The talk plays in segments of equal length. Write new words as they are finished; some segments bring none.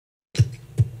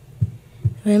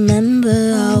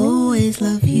Remember, I always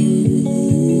love you.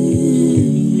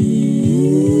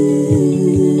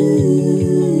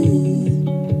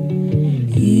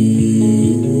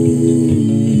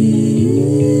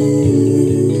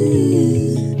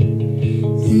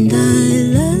 And I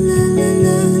love you.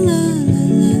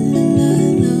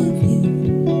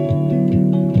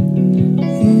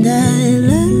 And I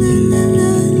love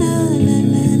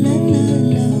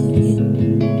you.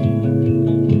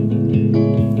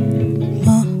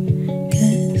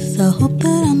 I hope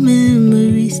that our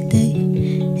memories stay,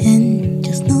 and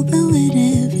just know that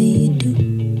whatever you do,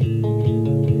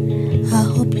 I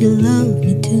hope you love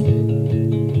me too.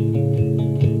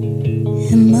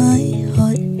 And my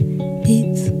heart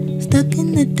beats, stuck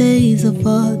in the days of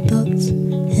our thoughts,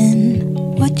 and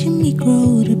watching me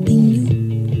grow to be you.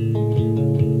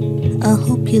 I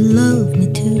hope you love me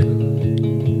too.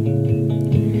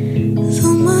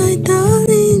 So my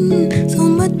darling, so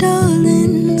my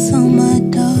darling, so my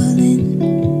darling,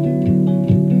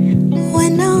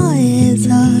 when our eyes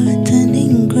are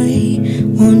turning grey,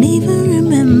 won't even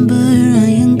remember our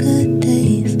younger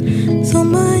days. So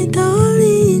my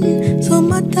darling, so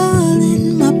my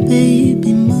darling, my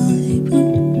baby, my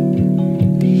boo,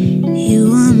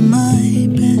 you are my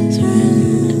best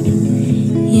friend.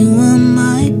 You are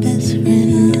my best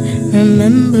friend.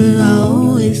 Remember, I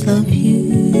always love you.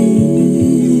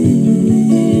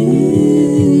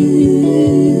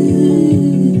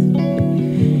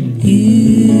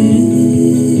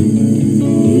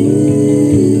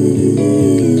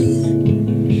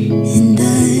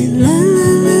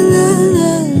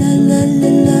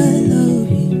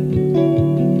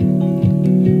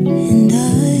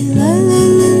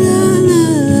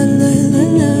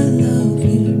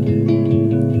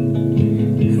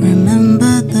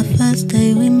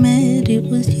 It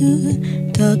was you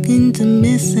talking to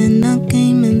Miss, and I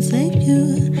came and saved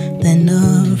you. Then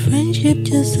our friendship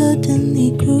just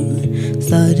suddenly grew.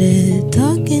 Started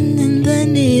talking and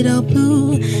then it all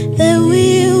blew. Then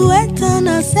we went on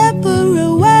our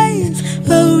separate ways,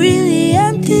 felt really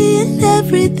empty and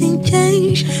everything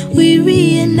changed. We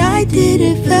reunited,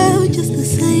 it felt just the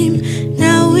same.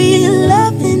 Now we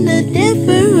love in a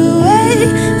different way.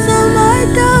 So my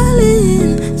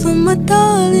darling, so my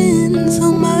darling,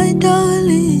 so my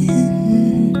darling,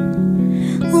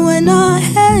 when our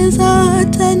hairs are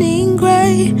turning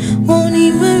grey, won't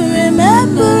even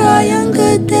remember our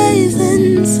younger days.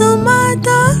 And so my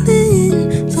darling,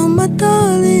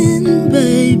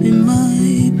 baby,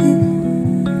 my boo,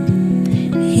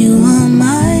 you are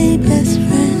my best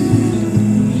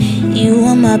friend. You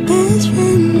are my best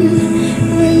friend.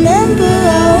 Remember, I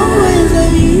always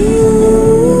love you.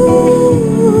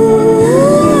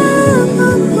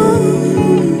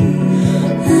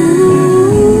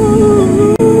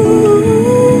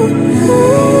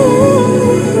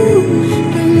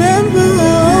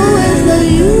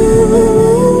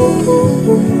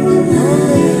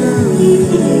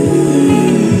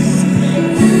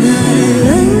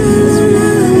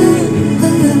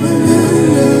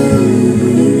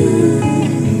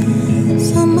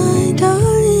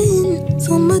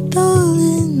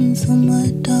 So my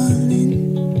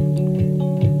darling,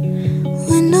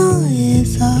 when our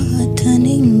eyes are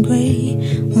turning grey,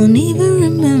 won't even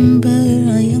remember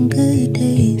our younger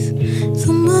days.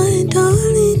 So my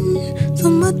darling,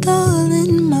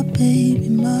 my baby,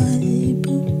 my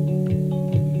boo,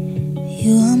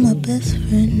 you are my best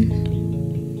friend.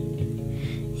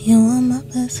 You are my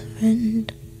best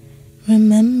friend.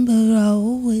 Remember, I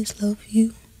always love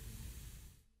you.